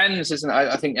 it depends, isn't it?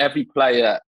 I think every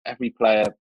player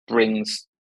brings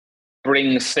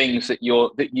things that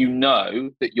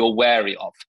you're wary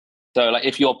of. So like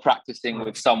if you're practicing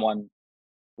with someone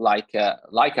like a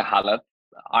Halep,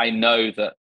 I know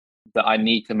that I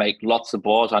need to make lots of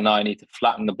balls. I know I need to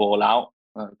flatten the ball out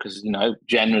because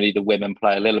generally the women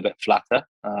play a little bit flatter,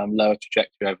 lower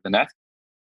trajectory over the net.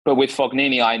 But with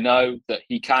Fognini, I know that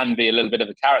he can be a little bit of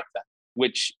a character,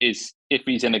 which is, if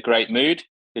he's in a great mood,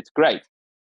 it's great.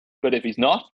 But if he's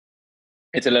not,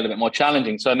 it's a little bit more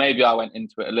challenging. So maybe I went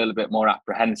into it a little bit more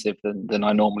apprehensive than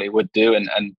I normally would do, and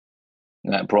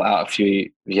brought out a few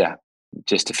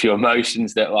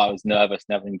emotions that I was nervous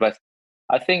and everything. But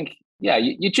I think,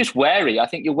 you're just wary. I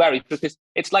think you're wary because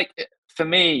it's like, for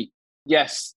me,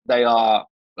 yes, a lot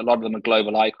of them are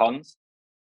global icons.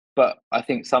 But I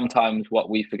think sometimes what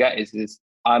we forget is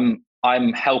I'm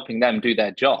helping them do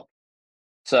their job.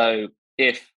 So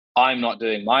if I'm not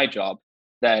doing my job,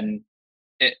 then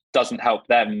it doesn't help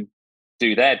them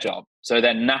do their job. So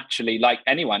then naturally, like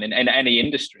anyone in any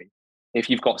industry, if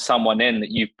you've got someone in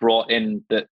that you've brought in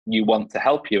that you want to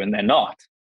help you and they're not,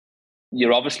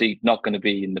 you're obviously not going to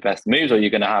be in the best moods, or you're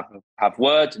going to have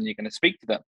words and you're going to speak to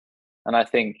them. And I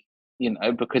think,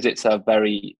 because it's a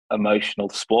very emotional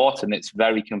sport and it's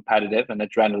very competitive and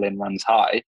adrenaline runs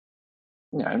high,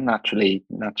 naturally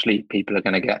people are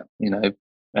going to get,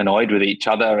 annoyed with each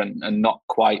other and not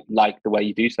quite like the way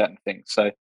you do certain things.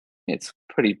 So it's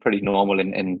pretty normal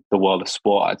in the world of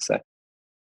sport, I'd say.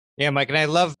 Yeah, Mike, and I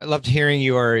loved hearing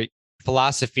your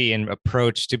philosophy and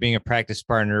approach to being a practice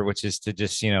partner, which is to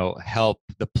just, help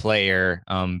the player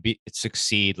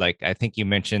succeed. Like, I think you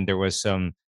mentioned there was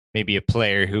maybe a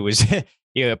player who was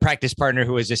a practice partner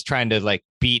who was just trying to like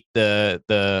beat the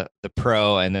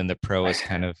pro, and then the pro was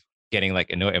kind of getting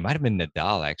like annoyed. It might have been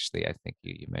Nadal, actually. I think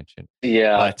you mentioned.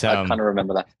 Yeah, but, I kind of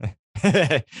remember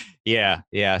that.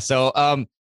 Yeah. So,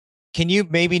 can you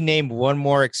maybe name one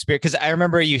more experience? Because I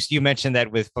remember you mentioned that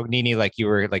with Fognini, like you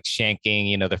were like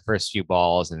shanking, the first few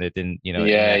balls, and it didn't,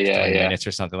 minutes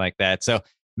or something like that. So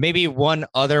maybe one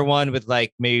other one with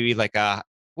like maybe like a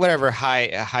whatever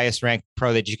highest ranked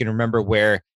pro that you can remember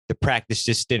where the practice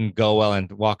just didn't go well,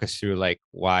 and walk us through like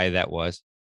why that was.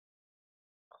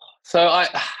 So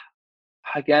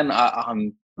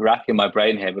I'm racking my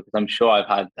brain here because I'm sure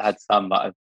I've had some,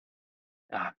 but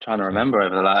I'm trying to remember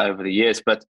over the years.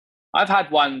 But I've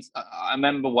had ones. I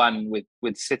remember one with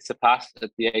Tsitsipas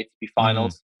at the ATP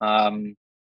finals.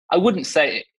 I wouldn't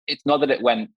say it's not that it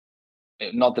went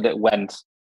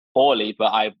poorly,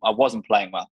 but I wasn't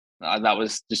playing well. That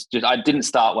was just I didn't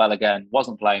start well again.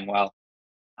 Wasn't playing well,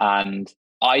 and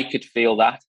I could feel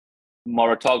that.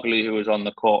 Mouratoglou, who was on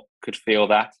the court, could feel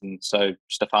that, and so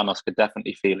Stefanos could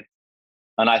definitely feel it.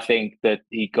 And I think that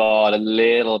he got a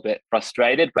little bit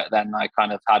frustrated, but then I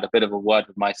kind of had a bit of a word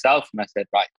with myself, and I said,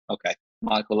 right, okay,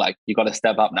 Michael, like, you got to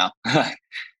step up now.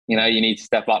 You need to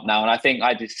step up now. And I think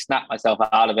I just snapped myself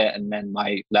out of it, and then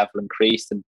my level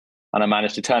increased, and I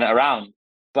managed to turn it around.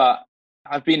 But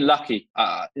I've been lucky,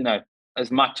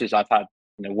 as much as I've had,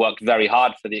 worked very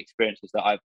hard for the experiences that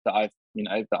I've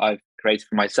created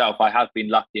for myself. I have been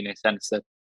lucky in a sense that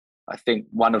I think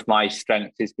one of my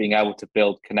strengths is being able to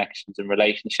build connections and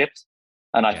relationships.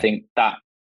 And I think that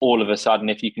all of a sudden,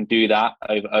 if you can do that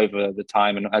over the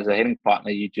time, and as a hitting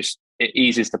partner, it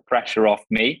eases the pressure off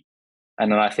me.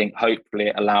 And then I think hopefully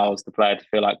it allows the player to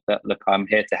feel like that, look, I'm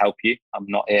here to help you. I'm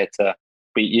not here to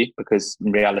beat you, because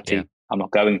in reality, I'm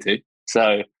not going to.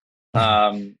 So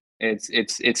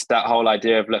it's that whole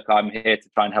idea of, look, I'm here to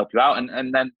try and help you out.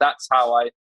 And then that's how I,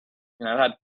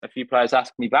 had a few players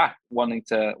ask me back, wanting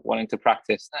to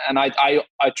practice. And I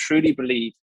truly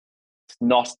believe it's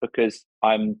not because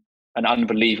I'm an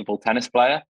unbelievable tennis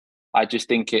player. I just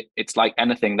think it's like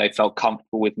anything. They felt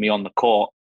comfortable with me on the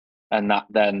court, and that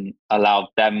then allowed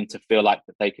them to feel like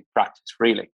that they could practice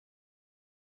freely.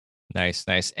 Nice.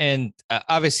 And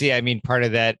obviously, I mean, part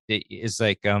of that is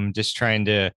like just trying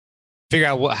to figure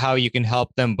out how you can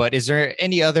help them. But is there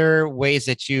any other ways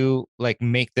that you like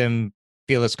make them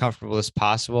feel as comfortable as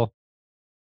possible?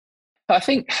 I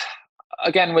think,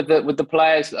 again, with the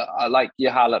players like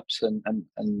your Haleps and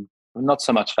not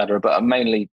so much Federer, but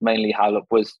mainly Halep,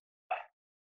 was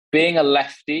being a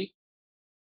lefty.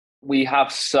 We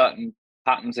have certain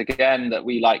patterns again that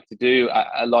we like to do.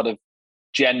 A lot of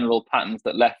general patterns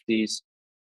that lefties,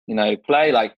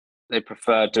 play. Like, they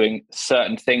prefer doing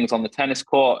certain things on the tennis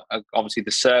court. Obviously,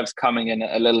 the serve's coming in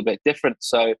a little bit different.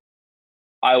 So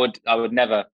I would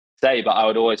never say, but I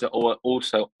would always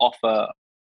also offer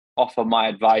my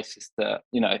advice as to,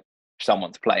 if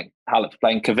someone's playing, Halep's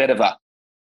playing Kvitova,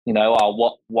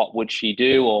 what would she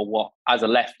do? Or what, as a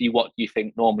lefty, what do you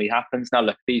think normally happens? Now,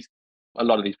 look, a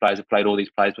lot of these players have played all these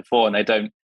players before, and they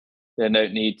don't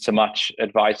need so much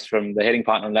advice from the hitting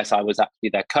partner unless I was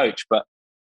actually their coach. But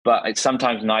it's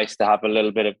sometimes nice to have a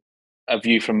little bit of a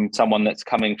view from someone that's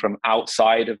coming from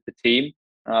outside of the team,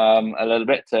 a little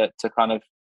bit to kind of,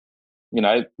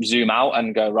 zoom out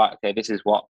and go, right, okay, this is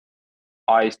what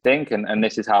I think, and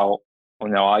this is how,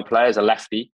 I play as a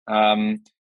lefty.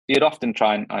 You'd often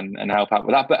try and help out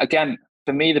with that. But again,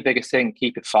 for me, the biggest thing,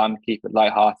 keep it fun, keep it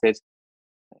lighthearted,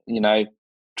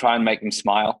 try and make them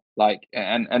smile,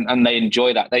 and they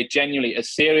enjoy that. They genuinely,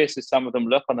 as serious as some of them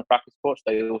look on the practice courts,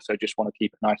 they also just want to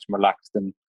keep it nice and relaxed.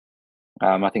 And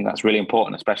I think that's really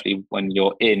important, especially when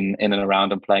you're in and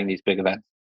around and playing these big events.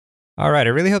 All right. I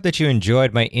really hope that you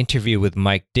enjoyed my interview with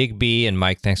Mike Digby. And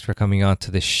Mike, thanks for coming on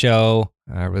to the show.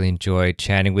 I really enjoyed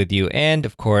chatting with you. And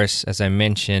of course, as I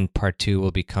mentioned, part 2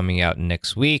 will be coming out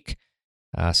next week.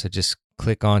 So just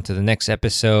click on to the next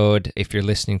episode if you're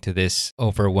listening to this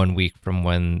over 1 week from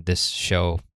when this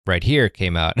show right here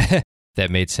came out. That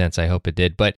made sense. I hope it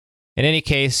did. But in any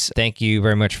case, thank you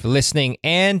very much for listening.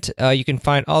 And you can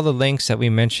find all the links that we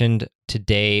mentioned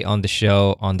today on the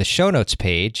show on the show notes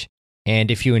page.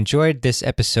 And if you enjoyed this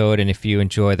episode, and if you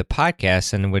enjoy the podcast,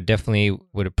 then would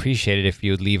appreciate it if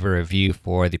you would leave a review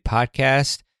for the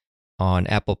podcast on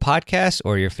Apple Podcasts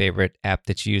or your favorite app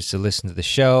that you use to listen to the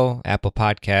show. Apple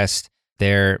Podcast,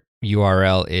 their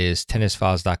URL is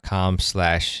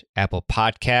tennisfiles.com/Apple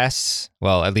Podcasts.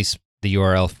 Well, at least the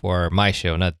URL for my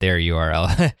show, not their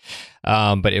URL,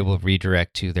 but it will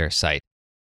redirect to their site.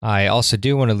 I also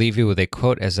do want to leave you with a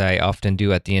quote, as I often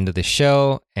do at the end of the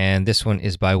show, and this one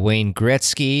is by Wayne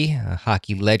Gretzky, a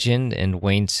hockey legend, and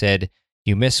Wayne said,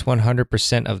 "You miss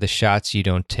 100% of the shots you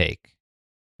don't take."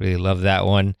 Really love that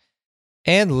one.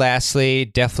 And lastly,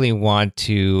 definitely want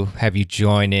to have you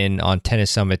join in on Tennis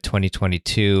Summit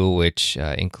 2022, which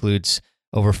includes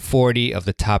over 40 of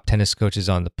the top tennis coaches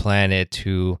on the planet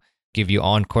who give you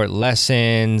on-court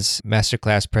lessons,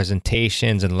 masterclass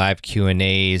presentations, and live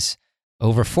Q&As.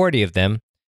 Over 40 of them.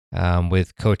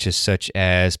 with coaches such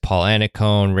as Paul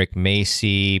Annacone, Rick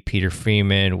Macy, Peter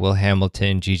Freeman, Will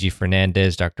Hamilton, Gigi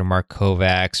Fernandez, Dr. Mark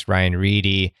Kovacs, Ryan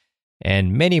Reedy,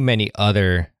 and many, many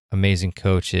other amazing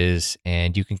coaches.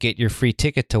 And you can get your free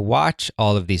ticket to watch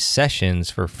all of these sessions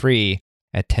for free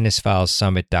at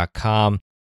tennisfilessummit.com.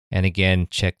 And again,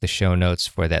 check the show notes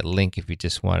for that link if you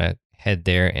just want to head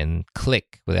there and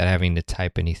click without having to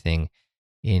type anything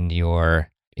in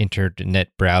your internet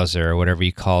browser or whatever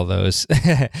you call those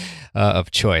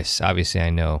of choice. Obviously, I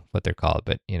know what they're called,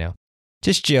 but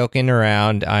just joking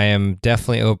around. I am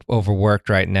definitely overworked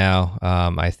right now,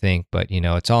 I think, but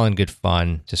it's all in good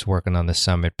fun, just working on the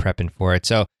summit, prepping for it.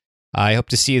 So I hope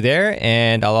to see you there,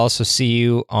 and I'll also see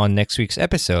you on next week's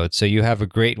episode. So you have a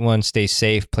great one. Stay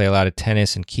safe, play a lot of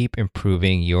tennis, and keep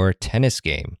improving your tennis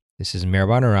game. This is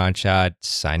Mehrban Iranshad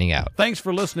signing out. Thanks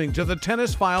for listening to the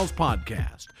Tennis Files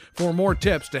podcast. For more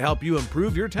tips to help you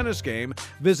improve your tennis game,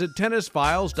 visit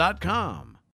tennisfiles.com.